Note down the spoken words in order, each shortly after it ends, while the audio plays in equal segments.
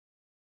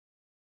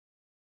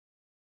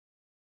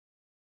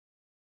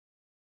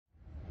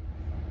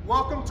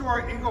Welcome to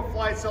our Eagle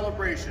Flight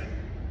celebration.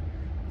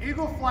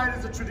 Eagle Flight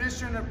is a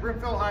tradition at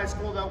Broomfield High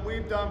School that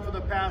we've done for the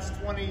past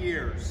 20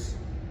 years.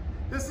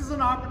 This is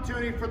an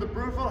opportunity for the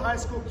Broomfield High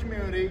School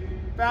community,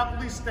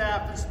 faculty,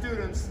 staff, and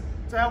students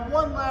to have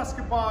one last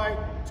goodbye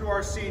to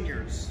our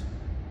seniors.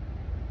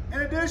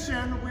 In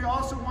addition, we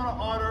also want to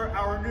honor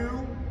our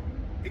new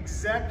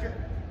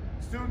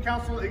student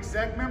council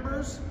exec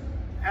members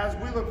as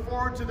we look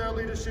forward to their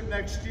leadership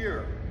next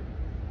year.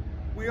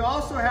 We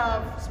also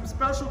have some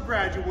special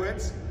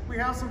graduates. We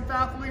have some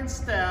faculty and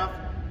staff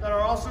that are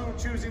also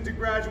choosing to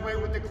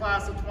graduate with the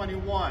class of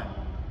 21.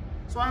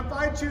 So I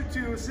invite you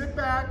to sit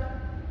back,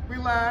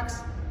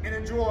 relax, and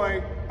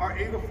enjoy our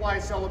Eagle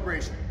Flight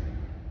celebration.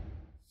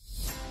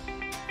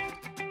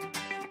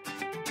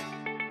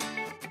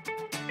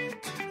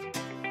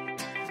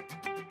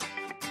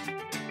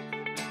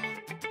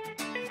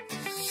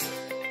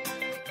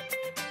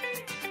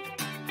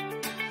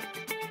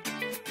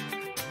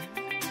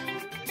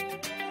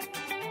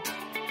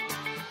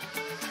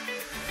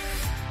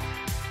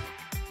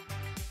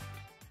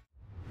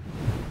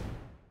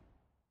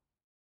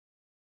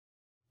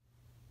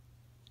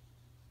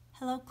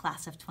 Hello,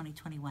 class of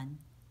 2021.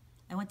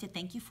 I want to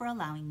thank you for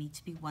allowing me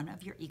to be one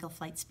of your Eagle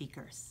Flight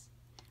speakers.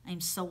 I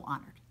am so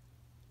honored.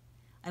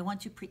 I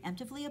want to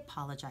preemptively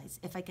apologize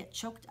if I get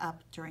choked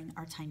up during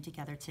our time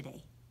together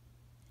today.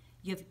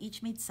 You have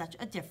each made such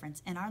a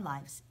difference in our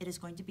lives, it is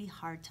going to be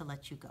hard to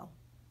let you go.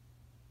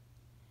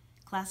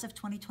 Class of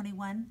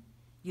 2021,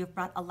 you have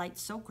brought a light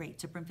so great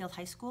to Broomfield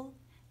High School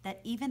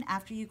that even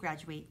after you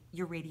graduate,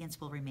 your radiance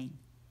will remain.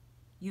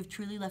 You've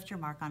truly left your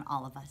mark on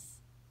all of us.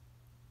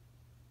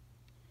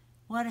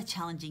 What a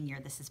challenging year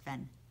this has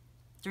been.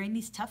 During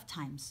these tough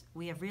times,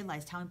 we have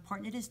realized how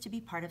important it is to be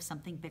part of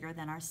something bigger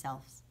than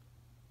ourselves.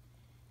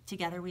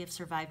 Together, we have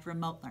survived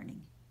remote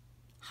learning,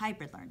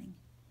 hybrid learning,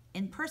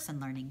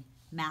 in-person learning,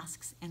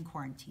 masks, and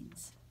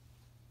quarantines.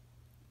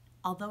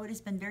 Although it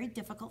has been very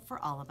difficult for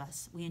all of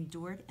us, we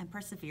endured and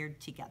persevered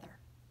together.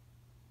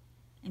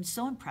 I'm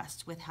so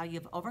impressed with how you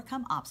have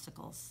overcome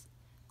obstacles,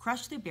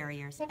 crushed through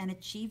barriers, and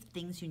achieved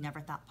things you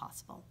never thought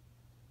possible.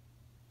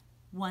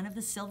 One of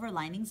the silver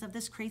linings of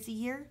this crazy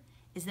year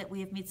is that we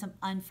have made some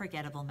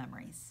unforgettable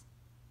memories.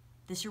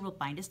 This year will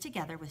bind us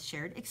together with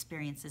shared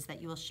experiences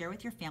that you will share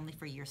with your family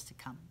for years to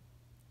come.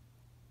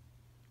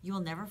 You will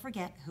never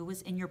forget who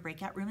was in your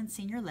breakout room in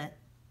Senior Lit,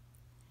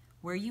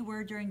 where you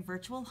were during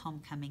virtual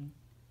homecoming,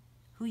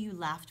 who you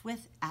laughed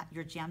with at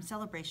your jam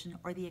celebration,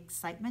 or the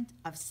excitement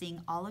of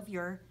seeing all of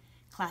your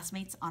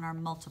classmates on our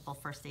multiple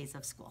first days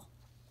of school.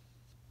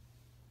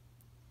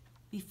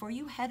 Before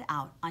you head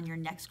out on your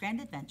next grand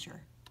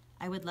adventure,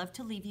 I would love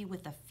to leave you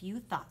with a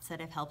few thoughts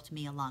that have helped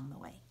me along the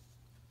way.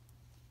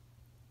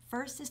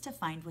 First is to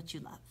find what you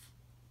love.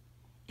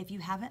 If you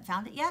haven't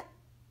found it yet,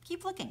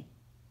 keep looking.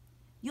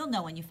 You'll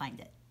know when you find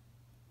it.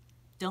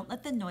 Don't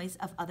let the noise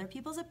of other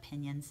people's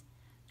opinions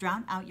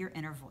drown out your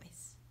inner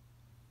voice.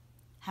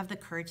 Have the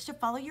courage to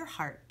follow your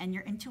heart and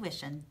your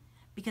intuition,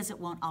 because it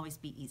won't always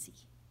be easy.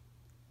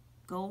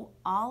 Go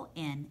all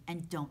in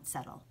and don't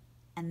settle.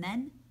 And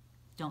then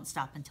don't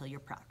stop until you're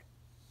proud.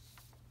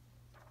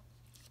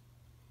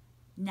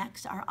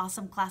 Next, our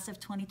awesome class of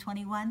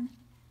 2021,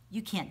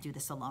 you can't do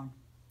this alone.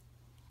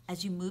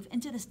 As you move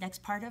into this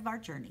next part of our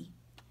journey,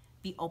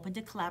 be open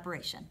to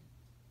collaboration.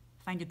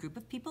 Find a group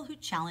of people who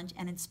challenge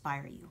and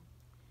inspire you.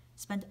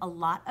 Spend a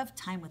lot of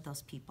time with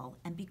those people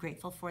and be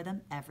grateful for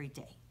them every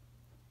day.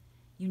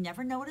 You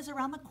never know what is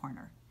around the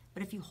corner,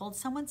 but if you hold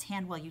someone's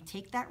hand while you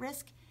take that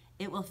risk,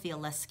 it will feel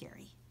less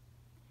scary.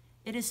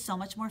 It is so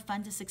much more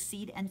fun to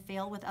succeed and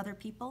fail with other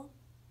people.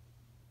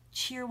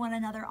 Cheer one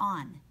another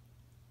on.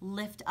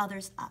 Lift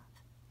others up.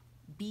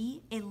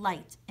 Be a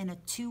light in a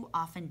too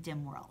often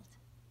dim world.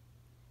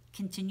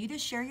 Continue to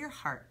share your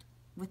heart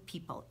with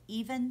people,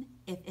 even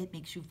if it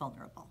makes you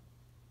vulnerable.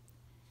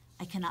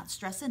 I cannot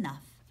stress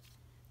enough.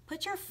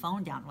 Put your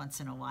phone down once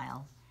in a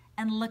while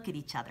and look at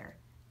each other.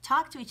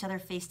 Talk to each other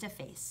face to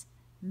face.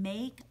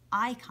 Make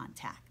eye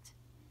contact.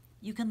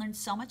 You can learn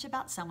so much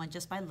about someone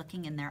just by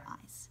looking in their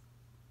eyes.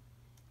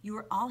 You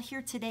are all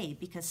here today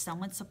because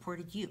someone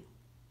supported you,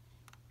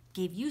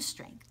 gave you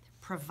strength,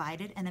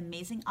 provided an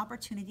amazing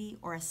opportunity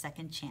or a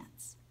second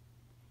chance.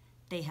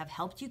 They have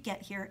helped you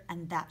get here,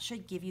 and that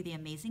should give you the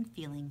amazing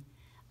feeling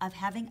of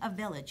having a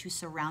village who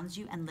surrounds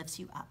you and lifts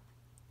you up.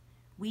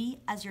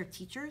 We, as your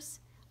teachers,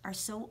 are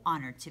so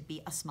honored to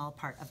be a small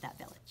part of that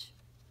village.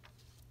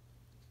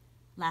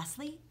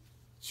 Lastly,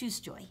 choose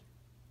joy.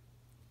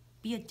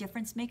 Be a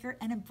difference maker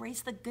and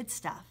embrace the good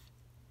stuff.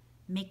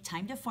 Make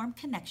time to form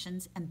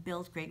connections and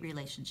build great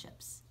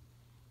relationships.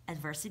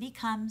 Adversity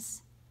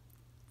comes.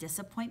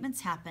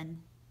 Disappointments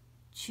happen.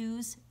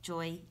 Choose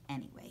joy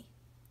anyway.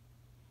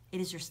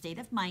 It is your state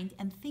of mind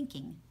and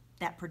thinking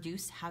that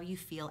produce how you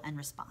feel and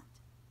respond.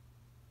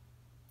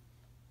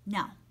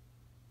 Now,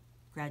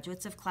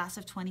 graduates of class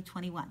of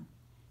 2021,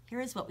 here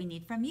is what we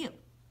need from you.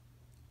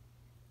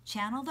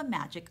 Channel the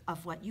magic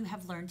of what you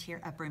have learned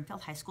here at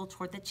Broomfield High School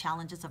toward the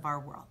challenges of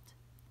our world.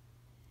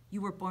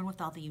 You were born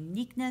with all the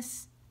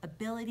uniqueness,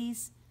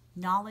 abilities,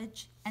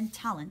 knowledge, and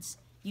talents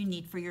you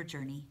need for your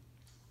journey.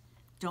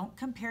 Don't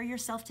compare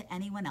yourself to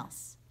anyone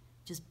else.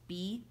 Just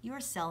be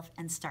yourself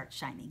and start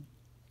shining.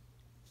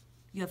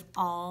 You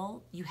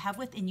have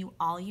within you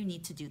all you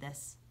need to do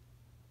this.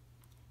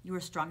 You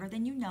are stronger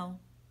than you know,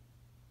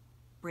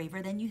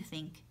 braver than you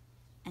think,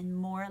 and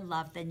more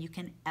loved than you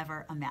can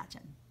ever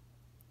imagine.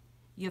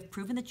 You have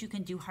proven that you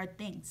can do hard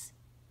things.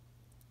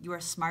 You are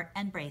smart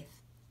and brave.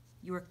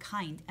 You are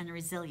kind and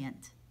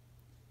resilient.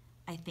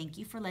 I thank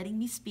you for letting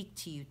me speak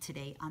to you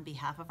today on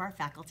behalf of our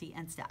faculty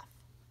and staff.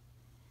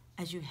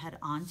 As you head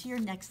on to your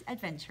next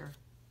adventure,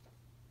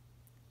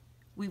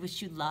 we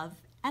wish you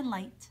love and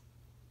light,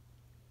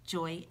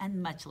 joy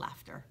and much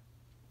laughter.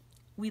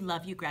 We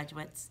love you,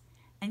 graduates,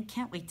 and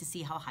can't wait to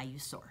see how high you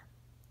soar.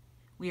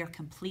 We are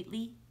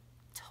completely,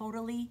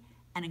 totally,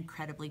 and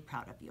incredibly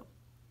proud of you.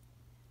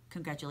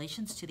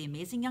 Congratulations to the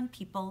amazing young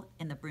people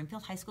in the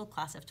Broomfield High School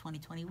class of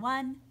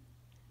 2021.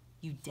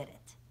 You did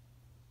it.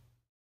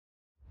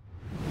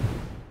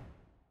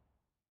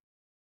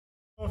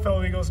 Hello,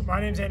 fellow Eagles.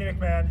 My name is Andy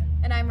McMahon.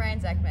 And I'm Ryan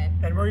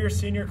Zeckman. And we're your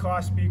senior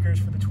class speakers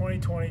for the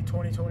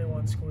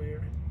 2020-2021 school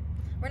year.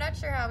 We're not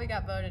sure how we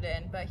got voted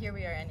in, but here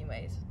we are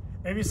anyways.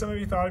 Maybe some of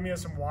you thought of me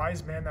as some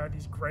wise man that had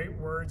these great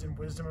words and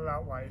wisdom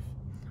about life.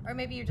 Or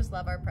maybe you just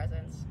love our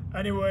presence.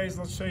 Anyways,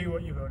 let's show you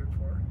what you voted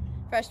for.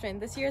 Freshmen,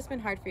 this year has been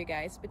hard for you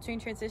guys. Between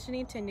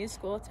transitioning to a new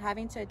school to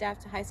having to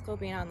adapt to high school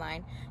being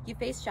online, you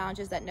faced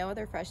challenges that no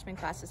other freshman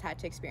class has had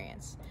to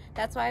experience.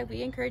 That's why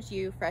we encourage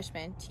you,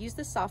 freshmen, to use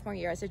this sophomore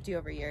year as a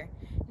do-over year.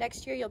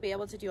 Next year, you'll be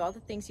able to do all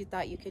the things you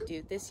thought you could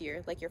do this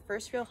year, like your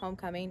first real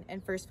homecoming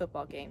and first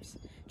football games.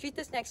 Treat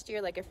this next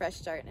year like a fresh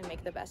start and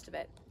make the best of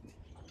it.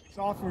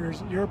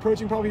 Sophomores, you're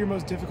approaching probably your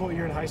most difficult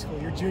year in high school,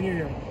 your junior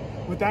year.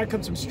 With that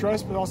comes some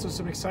stress, but also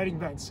some exciting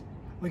events,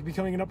 like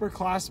becoming an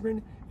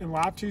upperclassman in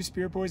Lab 2,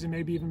 Spirit Boys, and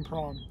maybe even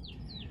prom.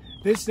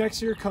 This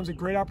next year comes a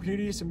great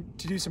opportunity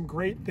to do some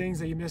great things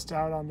that you missed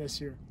out on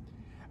this year.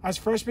 As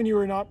freshmen, you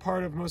were not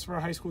part of most of our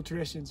high school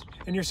traditions,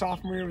 and your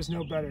sophomore year was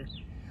no better.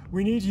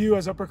 We need you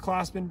as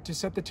upperclassmen to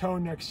set the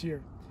tone next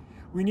year.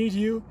 We need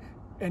you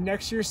and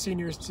next year's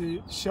seniors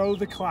to show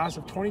the class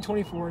of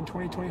 2024 and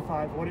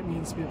 2025 what it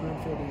means to be a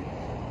Broomfield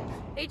Eagle.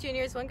 Hey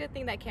juniors, one good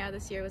thing that came out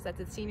this year was that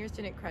the seniors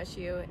didn't crush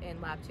you in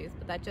Lab 2,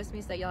 but that just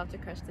means that you'll have to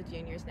crush the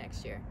juniors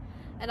next year.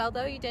 And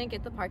although you didn't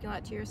get the parking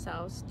lot to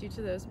yourselves due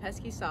to those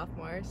pesky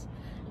sophomores,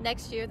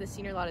 next year the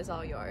senior lot is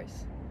all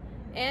yours.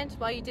 And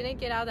while you didn't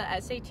get out of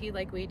the SAT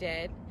like we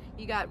did,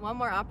 you got one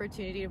more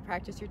opportunity to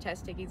practice your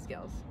test taking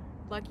skills.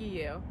 Lucky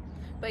you.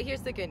 But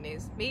here's the good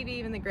news, maybe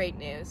even the great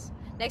news.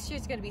 Next year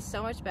is going to be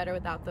so much better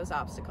without those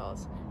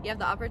obstacles. You have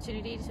the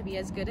opportunity to be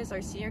as good as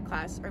our senior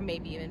class or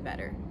maybe even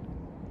better.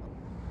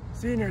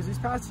 Seniors, these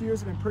past 2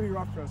 years have been pretty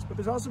rough for us, but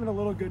there's also been a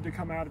little good to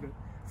come out of it.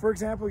 For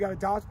example, we got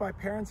adopted by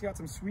parents, got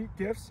some sweet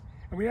gifts,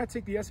 and we got to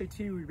take the SAT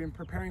we've been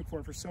preparing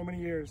for so many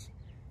years.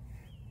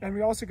 And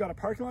we also got a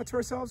parking lot to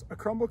ourselves, a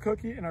crumble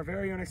cookie, and our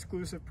very own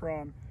exclusive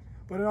prom.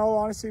 But in all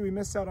honesty, we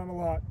missed out on a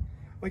lot,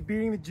 like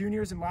beating the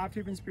juniors in Lab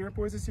 2 and Spirit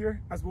Boys this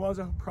year, as well as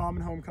a prom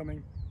and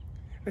homecoming.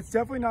 It's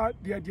definitely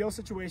not the ideal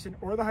situation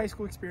or the high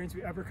school experience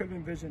we ever could have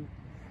envisioned,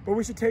 but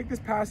we should take this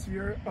past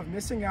year of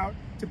missing out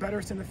to better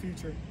us in the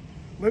future.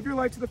 Live your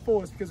life to the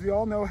fullest, because we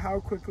all know how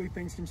quickly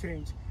things can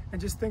change. And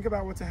just think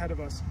about what's ahead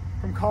of us.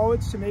 From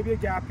college to maybe a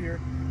gap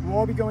year, we'll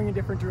all be going in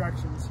different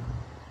directions.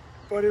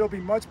 But it'll be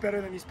much better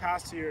than these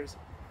past years.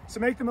 So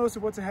make the most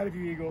of what's ahead of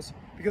you, Eagles,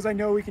 because I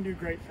know we can do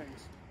great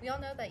things. We all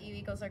know that you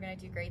Eagles are going to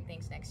do great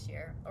things next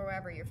year, or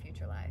wherever your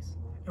future lies.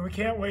 And we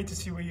can't wait to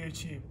see what you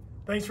achieve.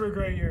 Thanks for a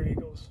great year,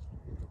 Eagles.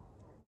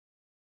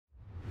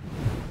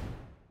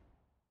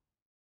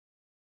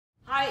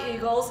 Hi,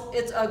 Eagles.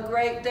 It's a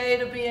great day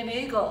to be an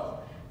Eagle.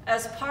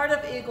 As part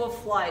of Eagle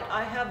Flight,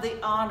 I have the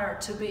honor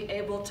to be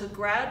able to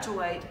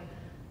graduate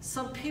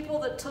some people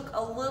that took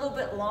a little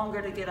bit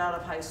longer to get out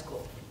of high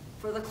school.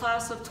 For the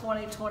class of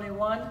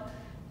 2021,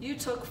 you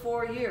took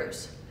 4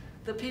 years.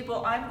 The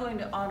people I'm going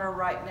to honor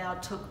right now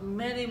took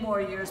many more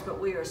years, but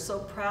we are so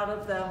proud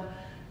of them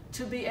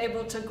to be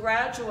able to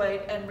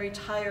graduate and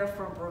retire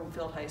from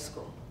Broomfield High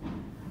School.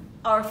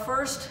 Our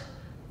first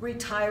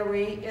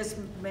retiree is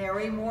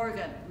Mary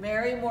Morgan.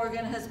 Mary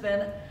Morgan has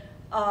been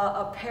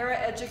a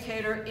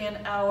paraeducator in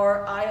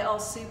our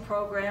ILC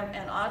program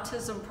and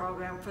autism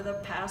program for the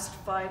past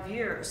 5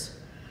 years.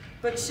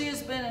 But she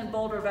has been in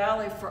Boulder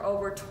Valley for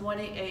over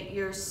 28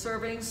 years,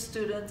 serving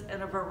students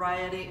in a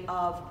variety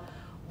of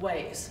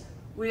ways.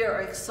 We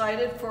are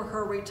excited for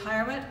her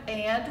retirement,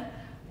 and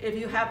if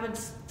you happen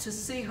to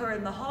see her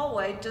in the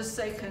hallway, just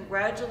say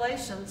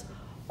congratulations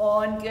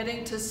on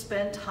getting to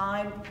spend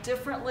time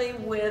differently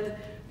with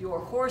your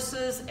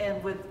horses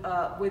and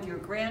with your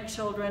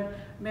grandchildren.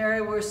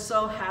 Mary, we're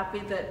so happy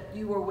that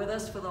you were with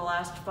us for the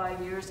last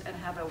 5 years, and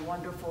have a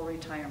wonderful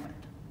retirement.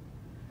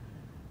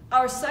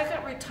 Our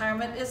second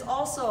retirement is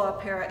also a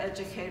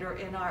paraeducator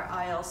in our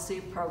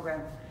ILC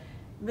program,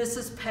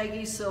 Mrs.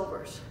 Peggy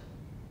Silvers.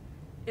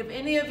 If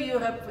any of you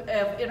have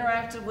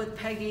interacted with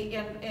Peggy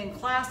in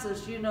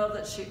classes, you know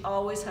that she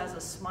always has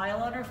a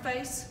smile on her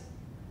face,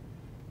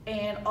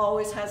 and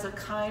always has a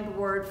kind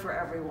word for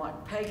everyone.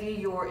 Peggy,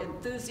 your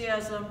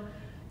enthusiasm,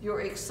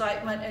 your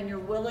excitement, and your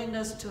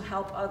willingness to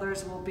help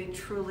others will be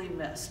truly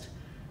missed.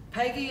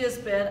 Peggy has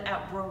been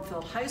at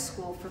Broomfield High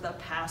School for the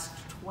past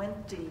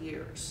 20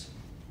 years.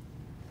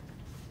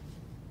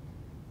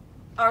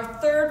 Our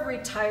third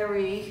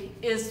retiree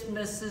is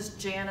Mrs.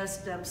 Janice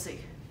Dempsey.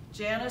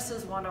 Janice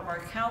is one of our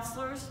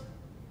counselors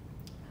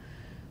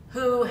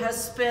who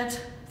has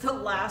spent the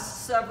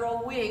last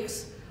several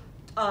weeks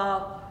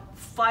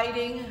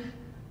fighting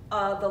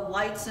the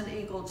lights in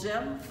Eagle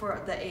Gym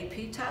for the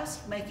AP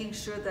test, making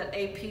sure that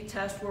AP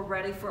tests were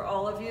ready for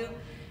all of you.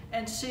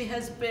 And she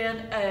has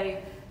been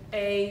a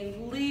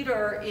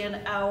leader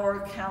in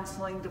our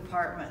counseling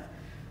department.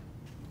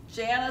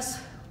 Janice,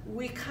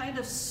 we kind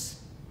of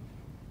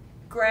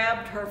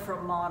grabbed her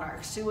from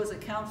Monarch. She was a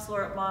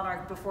counselor at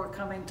Monarch before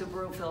coming to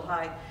Broomfield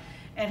High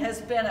and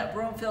has been at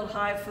Broomfield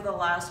High for the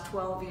last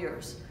 12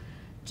 years.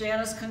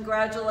 Janice,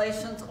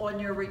 congratulations on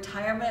your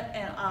retirement,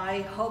 and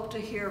I hope to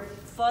hear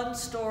fun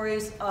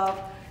stories of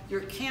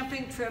your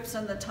camping trips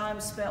and the time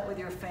spent with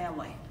your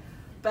family.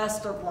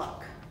 Best of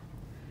luck.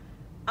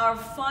 Our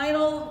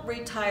final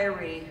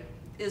retiree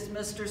is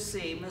Mr.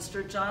 C.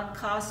 Mr. John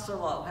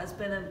Costello has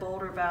been in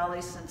Boulder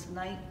Valley since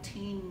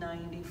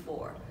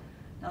 1994.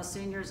 Now,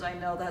 seniors, I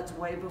know that's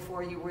way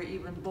before you were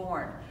even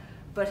born,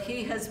 but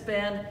he has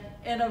been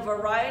in a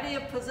variety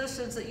of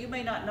positions that you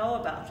may not know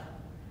about.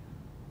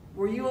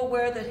 Were you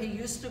aware that he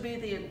used to be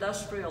the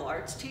industrial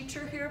arts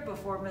teacher here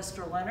before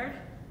Mr. Leonard?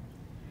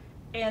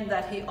 And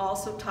that he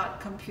also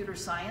taught computer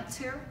science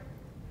here?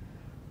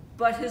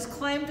 But his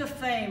claim to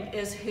fame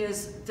is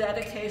his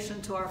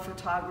dedication to our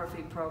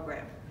photography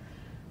program.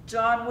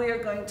 John, we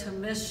are going to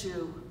miss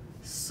you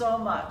so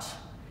much.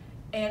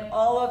 And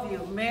all of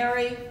you,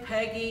 Mary,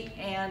 Peggy,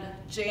 and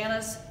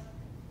Janice,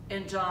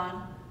 and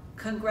John,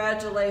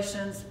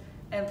 congratulations.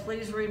 And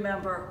please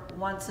remember,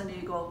 once an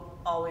eagle,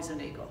 always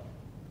an eagle.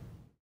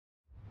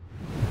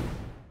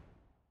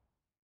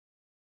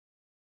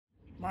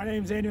 My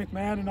name's Andy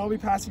McMahon, and I'll be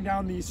passing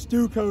down the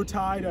Stuco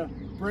tie to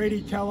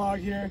Brady Kellogg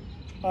here.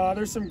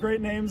 There's some great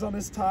names on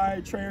this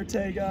tie: Trey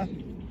Ortega,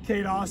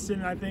 Kate Austin,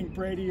 and I think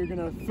Brady, you're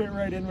gonna fit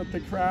right in with the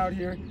crowd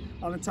here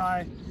on the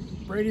tie.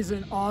 Brady's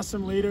an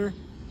awesome leader,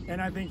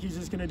 and I think he's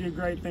just gonna do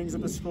great things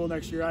at the school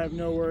next year. I have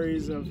no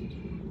worries of,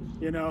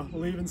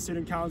 leaving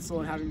student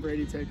council and having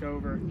Brady take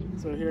over.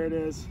 So here it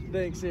is.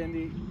 Thanks,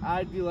 Andy.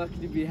 I'd be lucky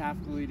to be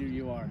half the leader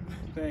you are.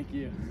 Thank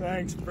you.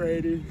 Thanks,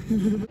 Brady.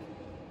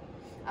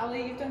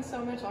 Ali, you've done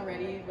so much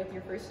already with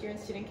your first year in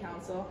student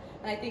council,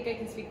 and I think I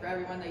can speak for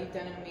everyone that you've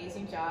done an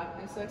amazing job.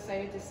 I'm so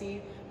excited to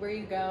see where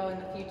you go in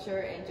the future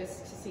and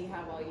just to see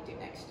how well you do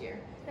next year.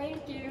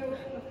 Thank you.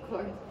 Of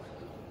course.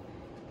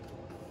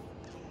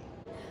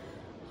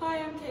 Hi,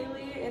 I'm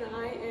Kaylee, and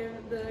I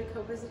am the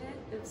co-president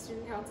of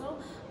student council.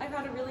 I've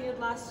had a really good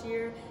last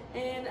year,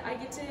 and I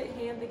get to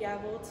hand the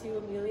gavel to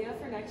Amelia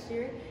for next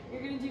year.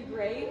 You're going to do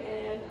great,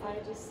 and I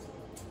just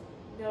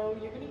know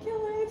you're going to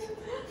kill it.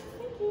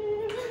 Thank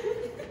you.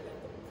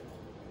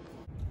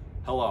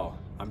 Hello,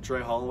 I'm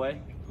Troy Holloway.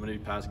 I'm going to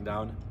be passing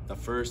down the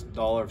first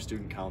dollar of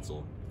student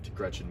council to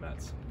Gretchen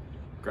Metz.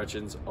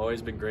 Gretchen's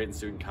always been great in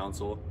student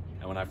council,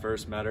 and when I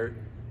first met her,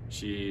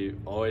 she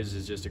always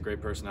is just a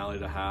great personality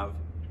to have,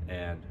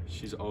 and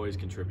she's always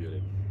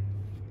contributing.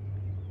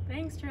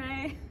 Thanks,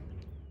 Trey.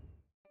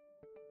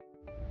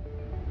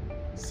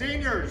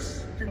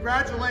 Seniors,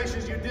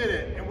 congratulations, you did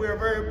it, and we are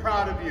very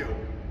proud of you.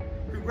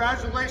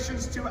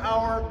 Congratulations to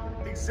our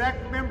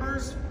exec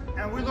members,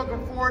 and we're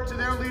looking forward to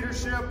their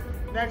leadership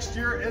next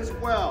year as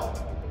well.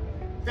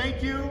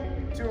 Thank you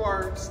to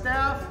our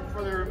staff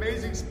for their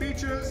amazing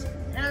speeches,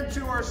 and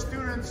to our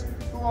students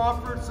who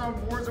offered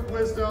some words of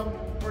wisdom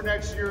for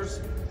next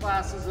year's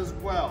classes as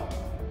well.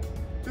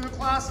 To the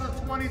class of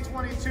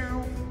 2022,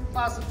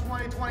 class of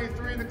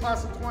 2023, and the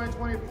class of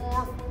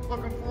 2024,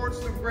 looking forward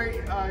to some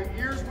great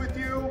years with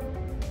you,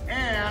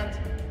 and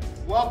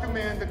welcome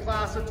in the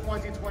class of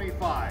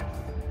 2025.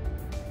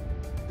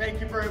 Thank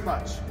you very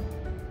much.